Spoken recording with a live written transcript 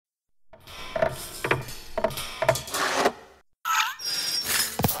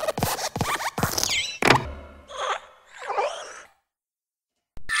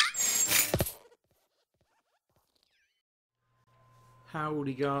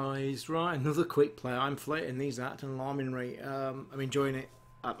Howdy guys, right, another quick play. I'm flating these at an alarming rate. I'm enjoying it.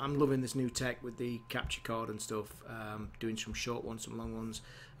 I'm loving this new tech with the capture card and stuff, doing some short ones, some long ones.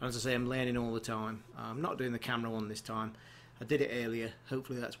 And as I say, I'm learning all the time. I'm not doing the camera one this time. I did it earlier,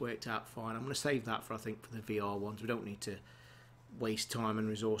 hopefully that's worked out fine. I'm going to save that for, I think, for the VR ones. We don't need to waste time and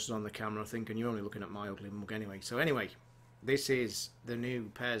resources on the camera, I think, and you're only looking at my ugly mug anyway. So anyway, this is the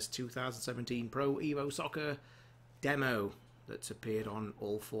new Pes 2017 Pro Evo Soccer demo that's appeared on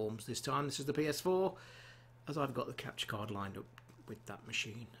all forms this time. This is the PS4, as I've got the capture card lined up with that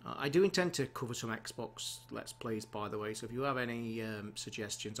machine. I do intend to cover some Xbox Let's Plays, by the way, so if you have any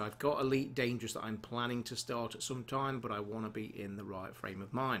suggestions, I've got Elite Dangerous that I'm planning to start at some time, but I want to be in the right frame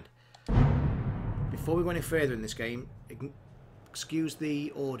of mind. Before we go any further in this game, excuse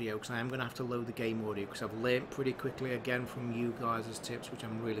the audio, because I am going to have to load the game audio, because I've learnt pretty quickly again from you guys' tips, which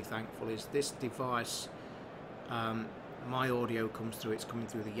I'm really thankful, is this device, my audio comes through, it's coming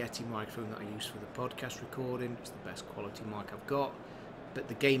through the Yeti microphone that I use for the podcast recording. It's the best quality mic I've got, but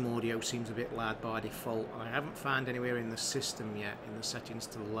the game audio seems a bit loud by default. I haven't found anywhere in the system yet, in the settings,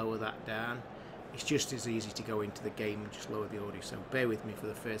 to lower that down. It's just as easy to go into the game and just lower the audio, so bear with me for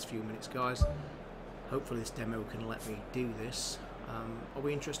the first few minutes, guys. Hopefully this demo can let me do this. Are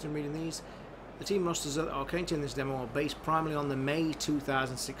we interested in reading these? The team rosters that are currently in this demo are based primarily on the May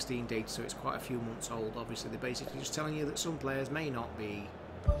 2016 data, so it's quite a few months old. Obviously, they're basically just telling you that some players may not be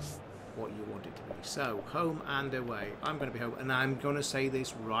what you want it to be. So, home and away. I'm going to be home, and I'm going to say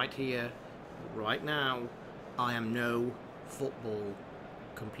this right here, right now. I am no football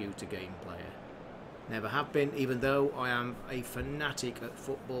computer game player. Never have been, even though I am a fanatic at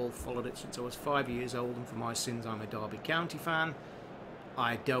football. Followed it since I was 5 years old, and for my sins, I'm a Derby County fan.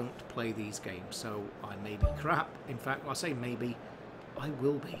 I don't play these games, so I may be crap. In fact, I say maybe, I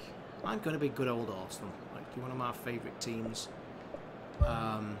will be. I'm going to be good old Arsenal, like one of my favourite teams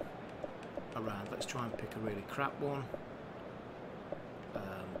around. Let's try and pick a really crap one.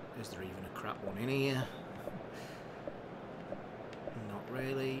 Is there even a crap one in here? Not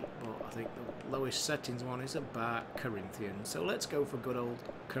really, but I think the lowest settings one is about Corinthians. So let's go for good old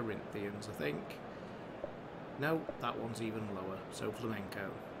Corinthians, I think. No, that one's even lower, so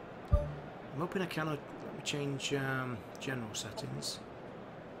Flamenco. I'm hoping I cannot. Let me change general settings.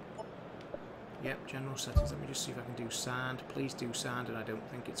 Yep, general settings. Let me just see if I can do sand. Please do sand, and I don't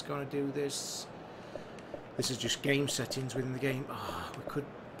think it's going to do this. This is just game settings within the game. Oh, we could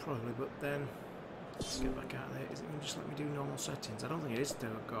probably, but then let's get back out of there. Is it going to just let me do normal settings? I don't think it is,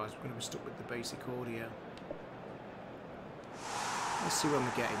 though, guys. We're going to be stuck with the basic audio. Let's see when we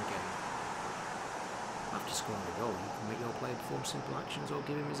get in game. After scoring a goal, you can make your player perform simple actions or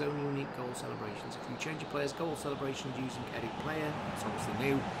give him his own unique goal celebrations. If you change your player's goal celebrations using Edit Player, that's obviously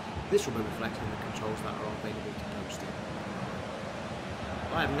new, this will be reflected in the controls that are available to post it.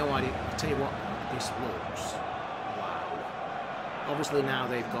 I have no idea. I'll tell you what, this looks. Wow. Obviously now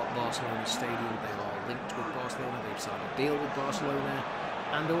they've got Barcelona Stadium, they are linked with Barcelona, they've signed a deal with Barcelona,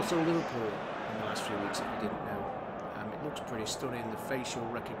 and also Liverpool in the last few weeks, if you didn't know. It looks pretty stunning. The facial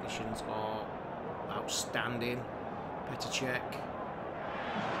recognitions are outstanding. Better check.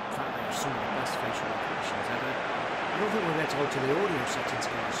 In fact, they have some of the best facial recognitions ever. I don't think we're going to alter the audio settings,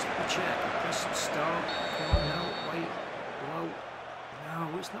 guys. Let me check. Press start. Come on, no, wait. Whoa.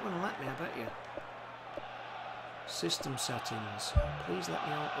 No, it's not going to let me, I bet you. System settings. Please let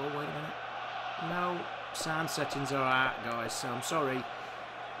me out. Oh, wait a minute. No, sound settings are out, guys, so I'm sorry.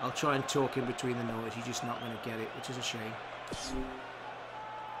 I'll try and talk in between the noise. You're just not going to get it, which is a shame.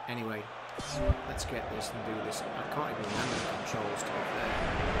 Anyway. Let's get this and do this. I can't even remember the controls to be fair.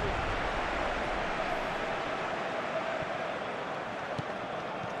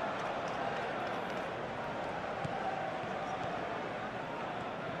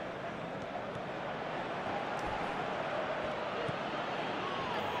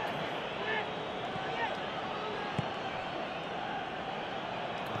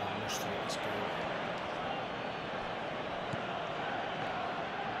 Let's go.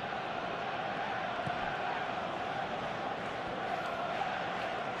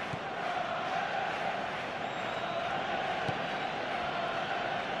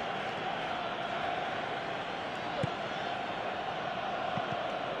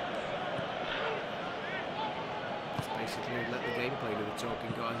 Basically, let the gameplay do the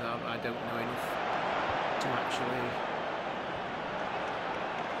talking, guys. I don't know enough to actually.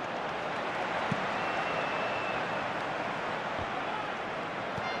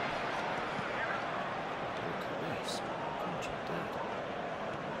 Look at this. God, you're dead.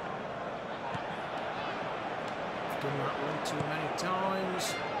 I've done that one too many times.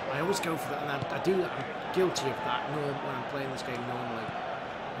 I always go for that, and I do that. I'm guilty of that when I'm playing this game normally.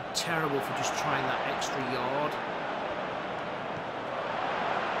 I'm terrible for just trying that extra yard.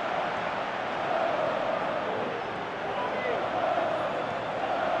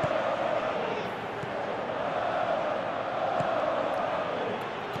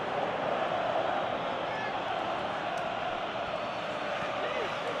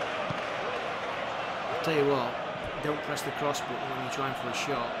 Tell you what, don't press the cross button when you're trying for a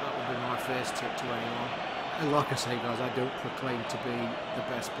shot. That would be my first tip to anyone. And like I say, guys, I don't proclaim to be the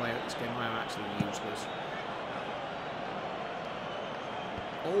best player at this game. I am actually useless.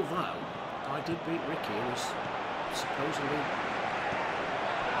 Although I did beat Ricky, who was supposedly...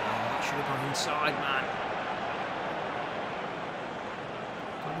 Oh, that should have gone inside, man.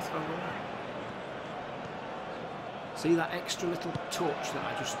 Can I throw away? See that extra little touch that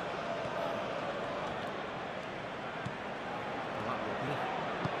I just...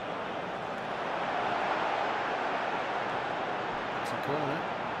 Corner.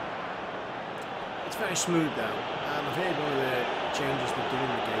 It's very smooth though. I've heard one of the changes they're doing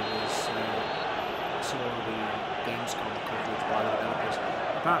in the game is some of the Gamescom coverage by the developers.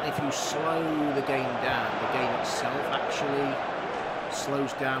 Apparently if you slow the game down, the game itself actually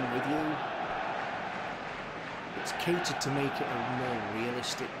slows down with you. It's catered to make it a more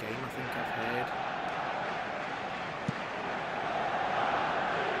realistic game, I think I've heard.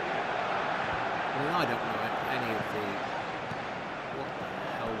 I mean, I don't know any of the... What the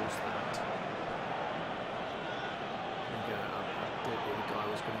hell was that? I thought the guy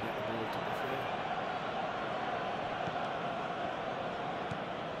was going to get the ball, to be fair.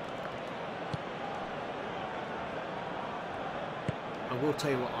 I will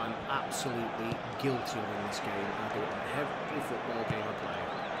tell you what I'm absolutely guilty of in this game. I do it on every football game I play.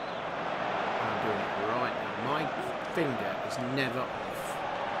 I'm doing it right now. My finger is never off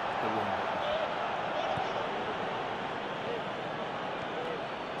the run button.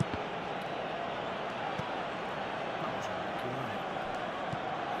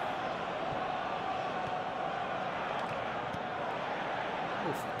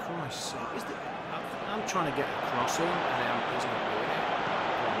 Oh, for Christ's sake. I'm trying to get a cross in and he's not doing it.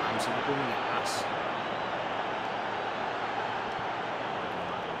 I'm simply bringing it past.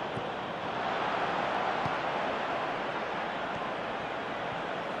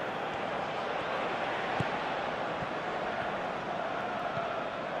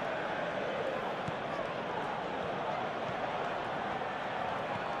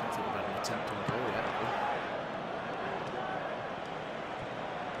 I don't think I've had an attempt on goal yet, have we?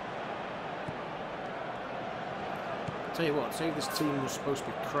 Tell you what, say if this team was supposed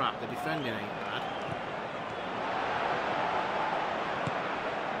to be crap, the defending ain't bad.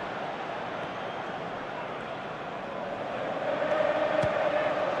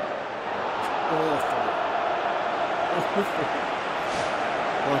 Awful.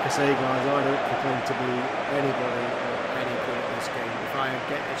 Like I say, guys, I don't proclaim to be anybody or any good at this game. If I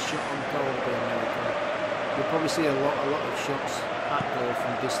get a shot on goal, it'll be a miracle. You'll probably see a lot of shots at goal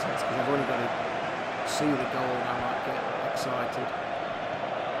from distance because I've only got to see the goal and I might get excited.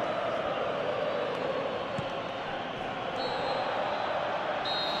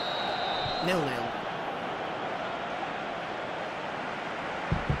 0-0.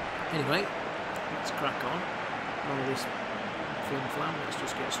 Anyway, let's crack on. None of this flim-flam, let's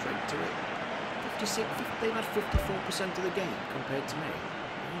just get straight to it. 56, they've had 54% of the game compared to me.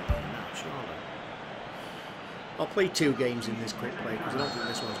 Surely. I'll play 2 games in this quick play because I don't think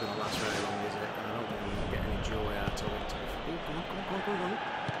this one's going to last very long, is it? And I don't think we can get any joy out of it. Oh, come on.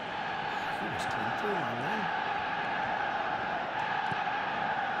 He was clean through, man, then.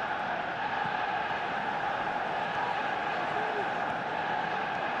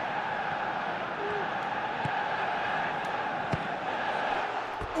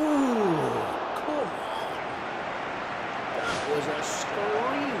 Ooh, come on. That was a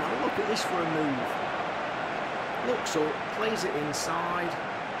screamer. Look at this for a move. Looks up, plays it inside,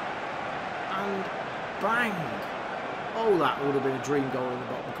 and bang! Oh, that would have been a dream goal in the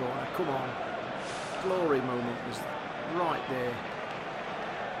bottom corner. Come on. Glory moment was right there.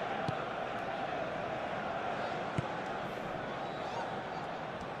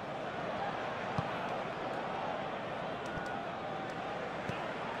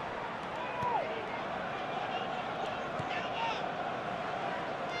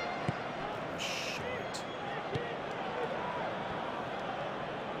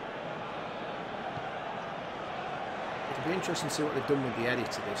 It'll be interesting to see what they've done with the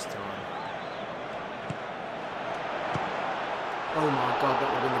editor this time. Oh my God, that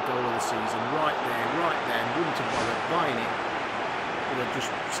would have been the goal of the season. Right there, wouldn't have bothered buying it. Would have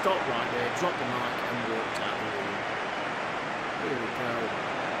just stopped right there, dropped the mic and walked out the room. Here we go.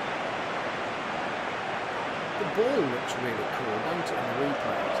 The ball looks really cool, don't it, in the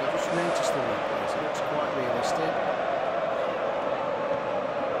replays? I've just noticed the replays. It looks quite realistic.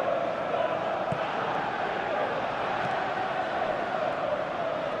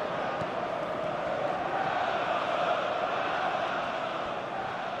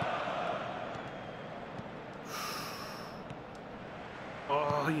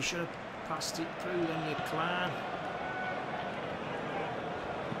 Oh, you should have passed it through then, you clown.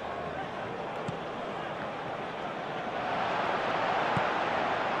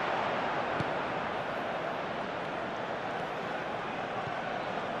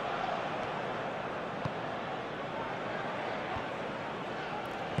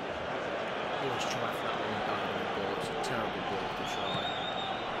 Always try for that one down on the ball. It's a terrible ball to try.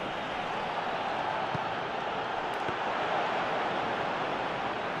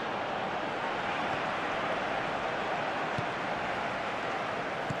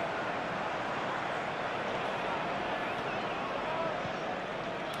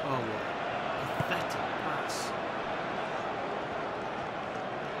 Oh, what a pathetic pass.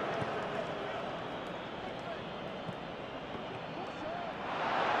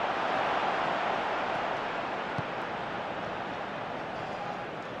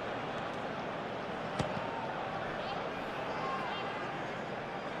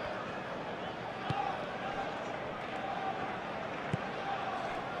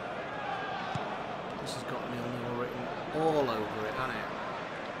 This has got 0-0 written all over it, hasn't it?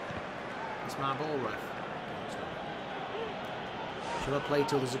 It's my ball, ref. Shall I play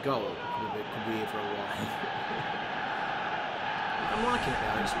till there's a goal? Could be here for a while. I'm liking it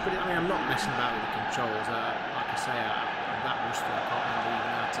though. It's pretty. I mean, I'm not messing about with the controls. Like I say, I'm that rusty. I can't remember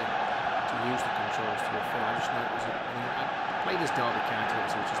even how to use the controls to be fair. I just know it was. I played as Derby County,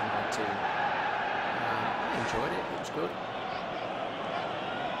 which is my team. I enjoyed it. It was good.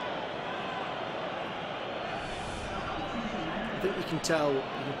 I think you can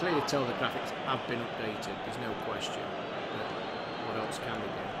clearly tell the graphics have been updated, there's no question. But what else can we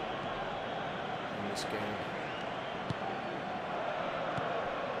do in this game?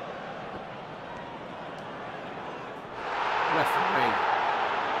 Referee.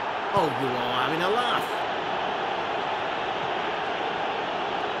 Oh, you are having a laugh.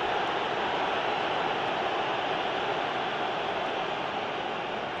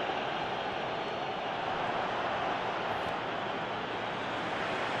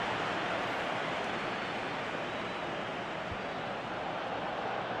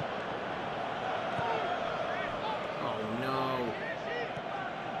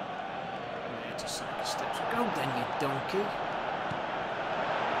 Go then, you donkey.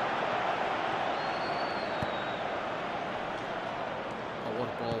 Oh, what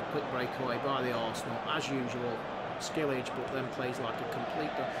a ball. Quick breakaway by the Arsenal. As usual, skillage, but then plays like a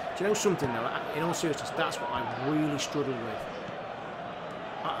complete... Do you know something, though? In all seriousness, that's what I really struggle with.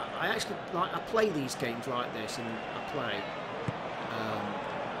 I actually... I play these games like this, and I play...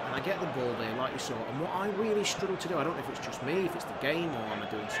 and I get the ball there, like you saw. And what I really struggle to do, I don't know if it's just me, if it's the game, or am I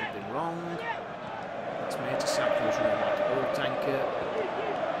doing something wrong... It's made to sack was running like a oil tanker.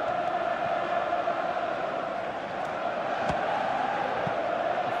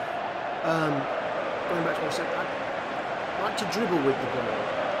 Going back to what I said, I like to dribble with the ball.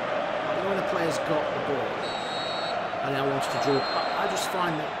 I think when a player's got the ball and now wants to dribble, I just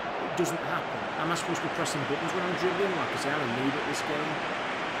find that it doesn't happen. Am I supposed to be pressing buttons when I'm dribbling? Like I say, I'm a noob at this game.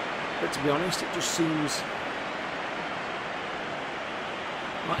 But to be honest, it just seems...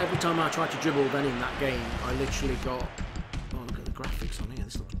 Like every time I try to dribble then in that game, I literally got... Oh, look at the graphics on here.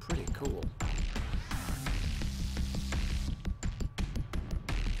 This looks pretty cool.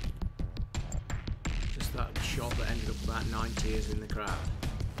 Just that shot that ended up about 9 tears in the crowd.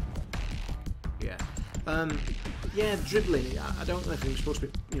 Yeah. Yeah, dribbling. I don't know if I'm supposed to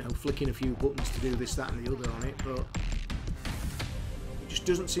be, you know, flicking a few buttons to do this, that and the other on it, but... It just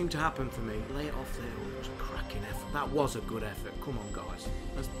doesn't seem to happen for me. Lay it off there. Oh, it was a cracking effort. That was a good effort. Come on, guys.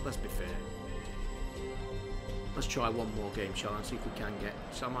 Let's be fair. Let's try one more game, shall I, and see if we can get...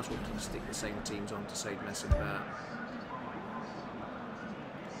 So I might as well stick the same teams on to save messing about.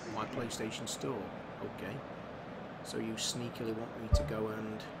 My PlayStation Store. Okay. So you sneakily want me to go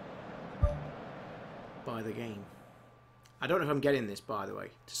and buy the game. I don't know if I'm getting this, by the way.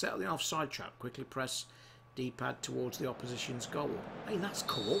 To settle the offside trap, quickly press D-pad towards the opposition's goal. Hey, that's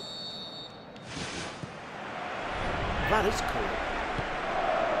cool. That is cool.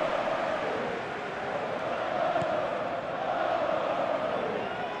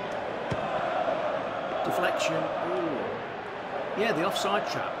 Deflection. Ooh. Yeah, the offside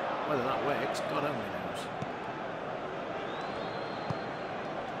trap. Whether that works, God only knows.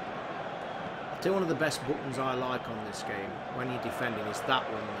 I think one of the best buttons I like on this game when you're defending is that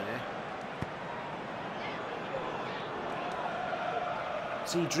one there.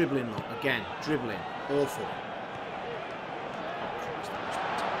 See dribbling, look, again, dribbling, awful. Oh Christ, that was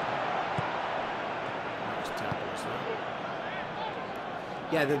terrible. That was terrible, isn't it?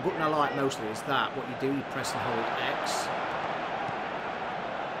 Yeah, the button I like mostly is that. What you do, you press and hold X.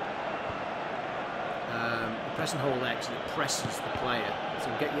 You press and hold X and it presses the player. So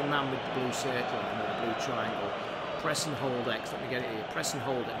get your man with the blue circle and the blue triangle. Press and hold X, let me get it here. Press and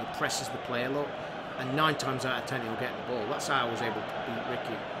hold it and it presses the player, look. And 9 times out of 10 he'll get the ball. That's how I was able to beat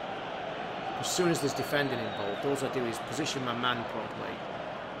Ricky. As soon as there's defending involved, all I do is position my man properly,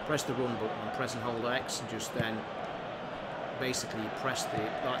 press the run button and press and hold X, and just then basically you press the,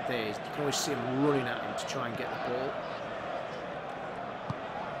 like this, you can always see him running at him to try and get the ball.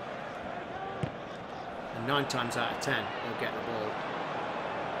 And 9 times out of 10 he'll get the ball.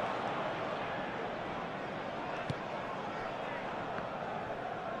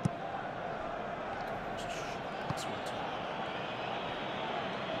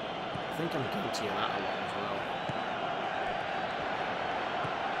 I think I'm guilty of that a lot as well.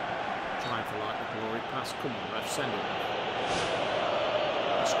 Trying for like the glory pass. Come on, ref, send it.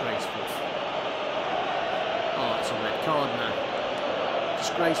 Disgraceful. Oh, it's a red card now.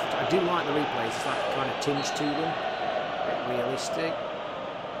 Disgraceful. I do like the replays. It's like a kind of tinge to them. A bit realistic.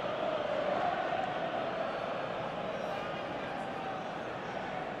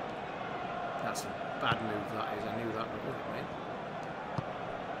 That's a bad move, that is. I knew that would have been.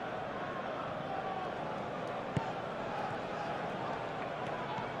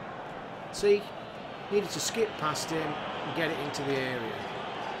 See, needed to skip past him and get it into the area.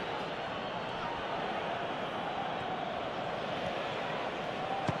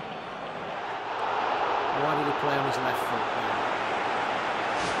 Why did he play on his left foot there?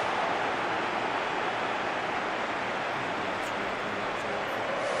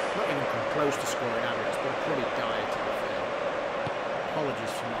 Not even come close to scoring, have it? It's been pretty dire, to be fair.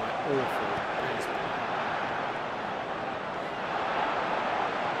 Apologies for my awful pace.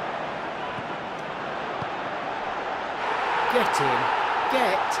 Get in.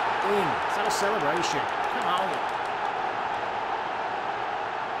 Get in. Is that a celebration? Come on.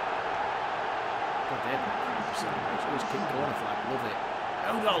 God, they're not celebration. Always kick corner flag. Love it.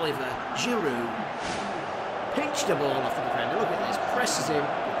 Old Oliver. Giroud. Pinch the ball off the defender. Look at this. Presses him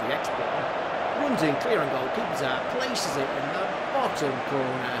with the X button. Runs in, clear and goal. Keeps out. Places it in the bottom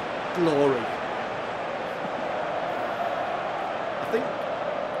corner. Glory. I think,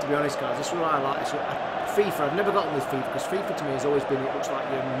 to be honest, guys, this is what I like. FIFA, I've never gotten with FIFA because FIFA to me has always been, it looks like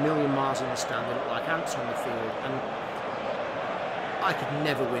you're a million miles in the stand, they look like ants on the field, and I could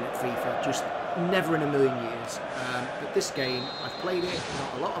never win at FIFA, just never in a million years. But this game, I've played it,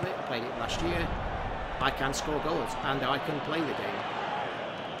 not a lot of it, I played it last year, I can score goals and I can play the game.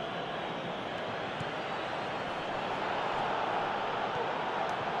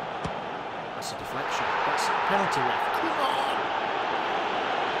 That's a deflection, that's a penalty ref, come on!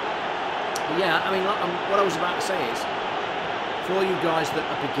 Yeah, I mean, what I was about to say is, for all you guys that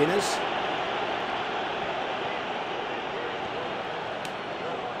are beginners,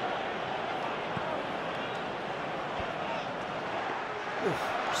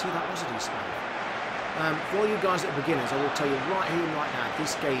 see, that was a decent one. For all you guys that are beginners, I will tell you right here and right now,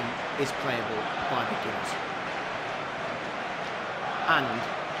 this game is playable by beginners. And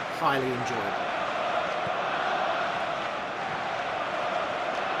highly enjoyable.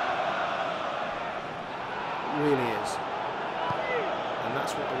 Really is, and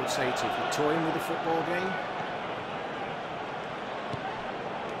that's what I would say to you if you're toying with a football game.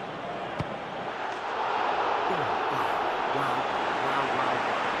 Wow.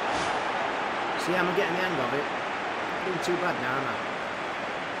 See how I'm getting the hang of it? Not doing too bad now, am I?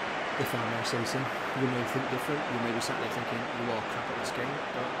 If I may say so. You may think different, you may be sat there thinking you are crap at this game,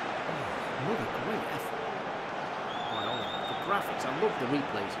 but another great effort by Oliver. The graphics, I love the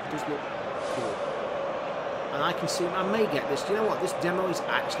replays, it does look cool. And I can see, I may get this. Do you know what? This demo is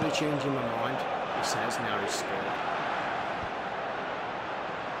actually changing my mind. He says now he's scored.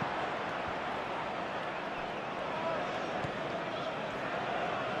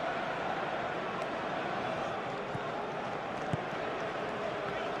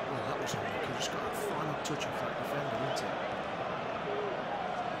 Oh, that was unlucky. He just got a final touch off that defender, didn't it?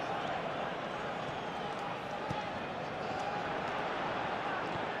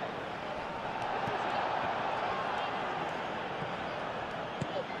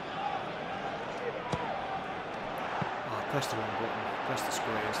 Press the wrong button, press the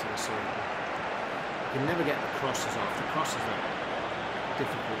square instead of circle. You can never get the crosses off. The crosses are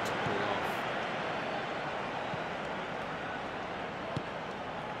difficult to pull off.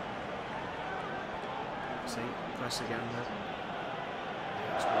 See, press again now.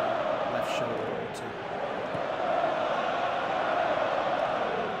 That's well. Left shoulder to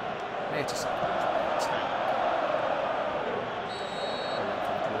Mertesacker.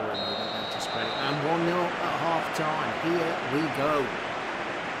 And 1-0 at half time. Here we go.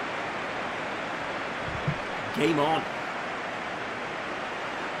 Game on.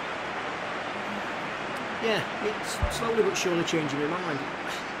 Yeah, it's slowly but surely changing my mind.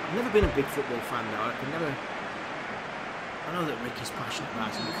 I've never been a big football fan though. I know that Ricky's passionate about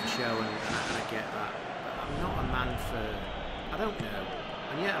it for show, and I get that. But I'm not a man for. I don't know.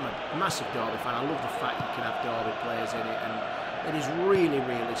 And yet I'm a massive Derby fan. I love the fact you can have Derby players in it, and it is really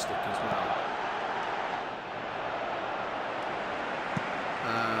realistic as well.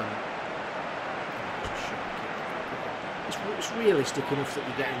 It's realistic enough that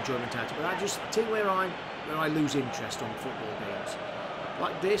you get enjoyment out of it. But I just tell you where I lose interest on football games.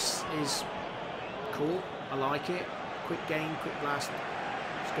 Like this is cool. I like it. Quick game, quick blast.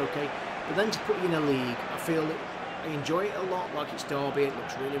 It's okay. But then to put you in a league, I feel that I enjoy it a lot. Like it's Derby. It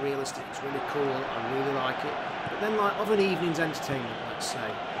looks really realistic. It's really cool. I really like it. But then like of an evening's entertainment, let's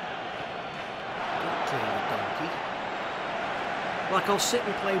say. Don't clean a donkey. Like I'll sit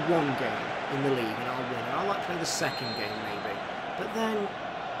and play one game in the league and I'll win. And I like to play the second game maybe. But then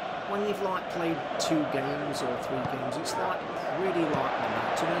when you've like played 2 games or 3 games, it's like really like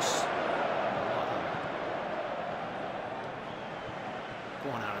monotonous. Go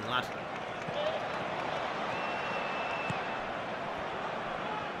on, Aaron, lad.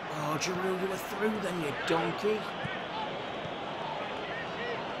 Oh, Giroud, you were through then, you donkey.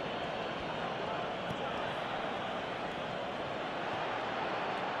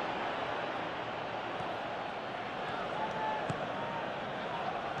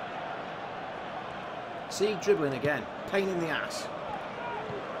 See, dribbling again. Pain in the ass.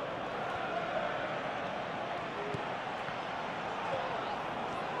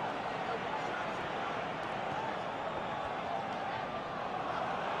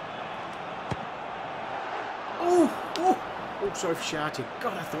 Oh, sorry for shouting.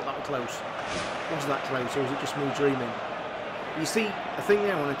 God, I thought that was close. Was that close, or was it just me dreaming? You see, a thing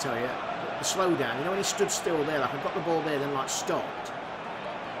there I want to tell you, the slowdown. You know when he stood still there, like I got the ball there, then like stopped.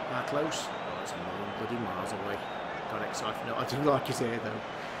 That close? Oh, it's a million bloody miles away. Got excited. No, I do like his hair though.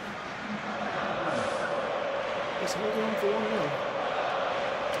 He's holding on for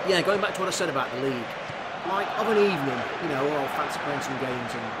 1-0. Yeah, going back to what I said about the league. Like, of an evening, you know, I'll fancy playing some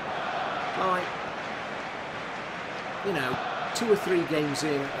games and, like, you know, 2 or 3 games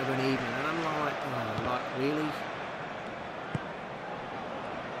in of an evening, and I'm like, oh, like, really?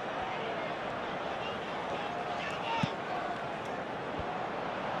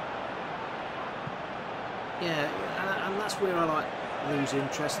 Yeah, and that's where I, like, lose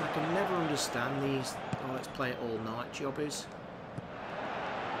interest, and I can never understand these, oh, let's play it all night jobbies.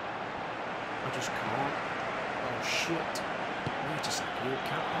 I just can't. Oh, shit. Mertesacker, you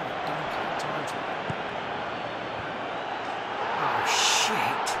can't have a donkey at times. Oh,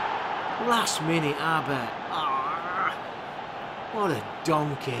 shit. Last minute, I bet. Oh, what a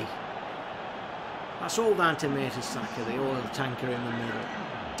donkey. That's all down to Mertesacker, the oil tanker in the middle.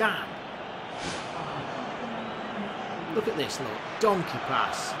 Damn. Look at this, look. Donkey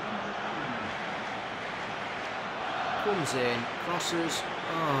pass. Comes in, crosses.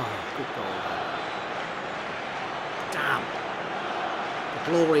 Oh, good goal there. Damn. The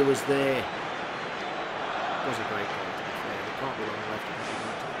glory was there. It was a great goal, to be fair. There can't be long left if you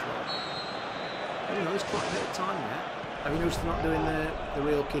want to the clock. I don't know, there's quite a bit of time yet. Have you noticed they're not doing the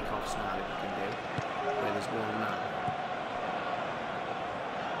real kick-offs now that you can do? Where there's one man.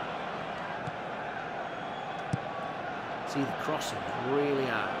 See, the crossing really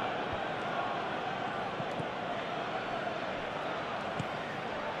out.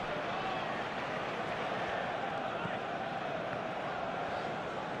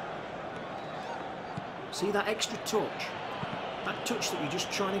 See that extra touch? That touch that you're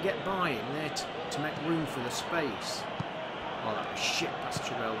just trying to get by in there to make room for the space. Oh, that was shit pass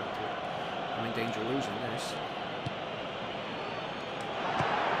to roll into it. I'm in danger of losing this.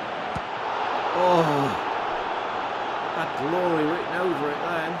 Oh! Had glory written over it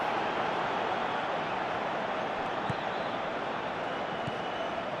then.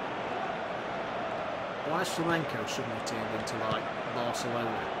 Why is Flamenco suddenly turned into like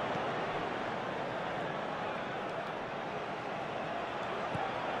Barcelona?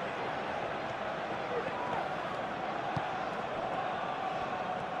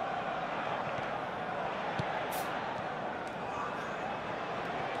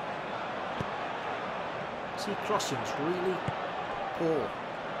 See, crossing's really poor.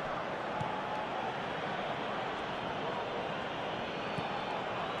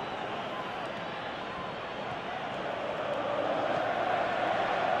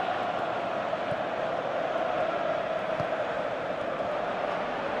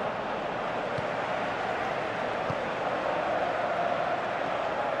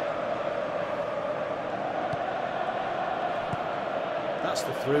 That's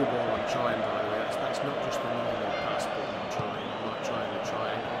the through ball I'm trying, by the way. That's not just the normal pass button I'm trying. I'm not trying the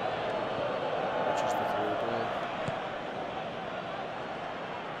triangle, which is the through ball.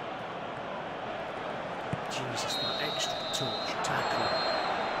 Jesus, that extra touch, tackle.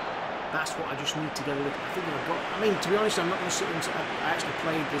 That's what I just need to get a look. I think I've got. I mean, to be honest, I'm not going to sit into. I actually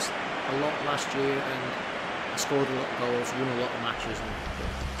played this a lot last year and I scored a lot of goals, won a lot of matches, and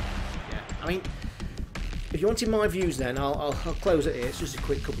yeah. I mean, if you wanted my views, then I'll close it here. It's just a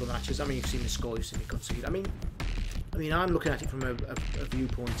quick couple of matches. I mean, you've seen the score, you've seen me concede. I mean, I'm looking at it from a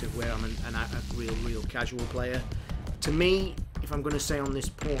viewpoint of where I'm a real casual player. To me, if I'm going to say on this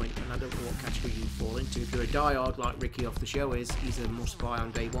point, and I don't know what category you fall into, if you're a diehard like Ricky off the show is, he's a must-buy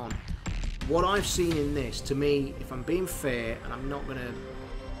on day one. What I've seen in this, to me, if I'm being fair, and I'm not going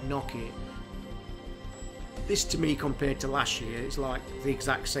to knock it, this to me compared to last year is like the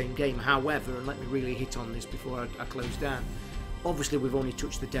exact same game. However, and let me really hit on this before I close down, obviously we've only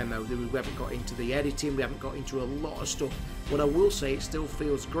touched the demo, we haven't got into the editing, we haven't got into a lot of stuff. What I will say, it still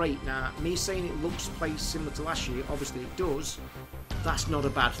feels great. Now, me saying it looks plays similar to last year, obviously it does, that's not a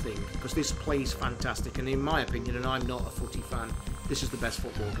bad thing, because this plays fantastic, and in my opinion, and I'm not a footy fan, this is the best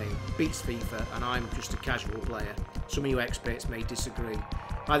football game. Beats FIFA, and I'm just a casual player. Some of you experts may disagree.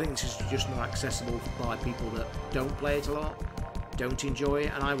 I think this is just more accessible by people that don't play it a lot, don't enjoy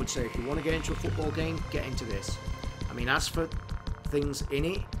it, and I would say if you want to get into a football game, get into this. I mean, as for things in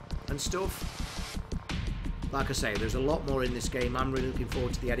it and stuff, like I say, there's a lot more in this game. I'm really looking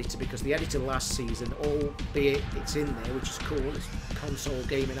forward to the editor, because the editor last season, albeit it's in there, which is cool, it's console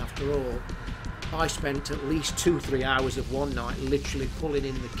gaming after all, I spent at least 2-3 hours of one night literally pulling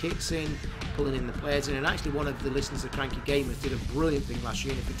in the kits in, pulling in the players in, and actually one of the listeners of Cranky Gamers did a brilliant thing last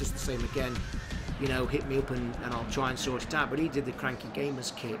year, and if he does the same again, you know, hit me up and I'll try and sort it out. But he did the Cranky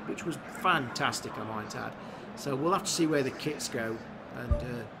Gamers kit, which was fantastic, I might add. So we'll have to see where the kits go,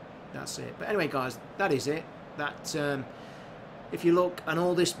 and that's it. But anyway, guys, that is it. That if you look, and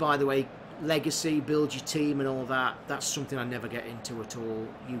all this, by the way, legacy, build your team and all that, that's something I never get into at all.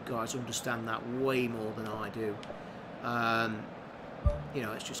 You guys understand that way more than I do. You know,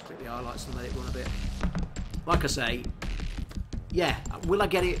 let's just click the highlights and let it run a bit. Like I say, yeah, will I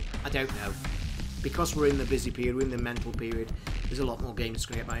get it? I don't know. Because we're in the busy period, we're in the mental period, there's a lot more games that's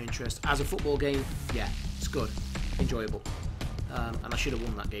going to get my interest. As a football game, yeah, it's good, enjoyable. And I should have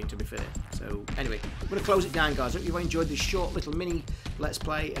won that game, to be fair. So anyway, I'm going to close it down, guys. Hope you enjoyed this short little mini Let's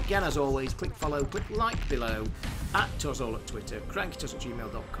Play. Again, as always, click follow, click like below, @Tozol at Twitter,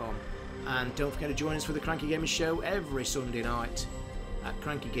 crankytoz@gmail.com. And don't forget to join us for the Cranky Gamers show every Sunday night at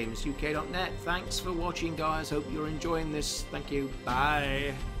crankygamersuk.net. Thanks for watching, guys. Hope you're enjoying this. Thank you.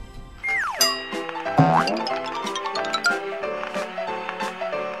 Bye.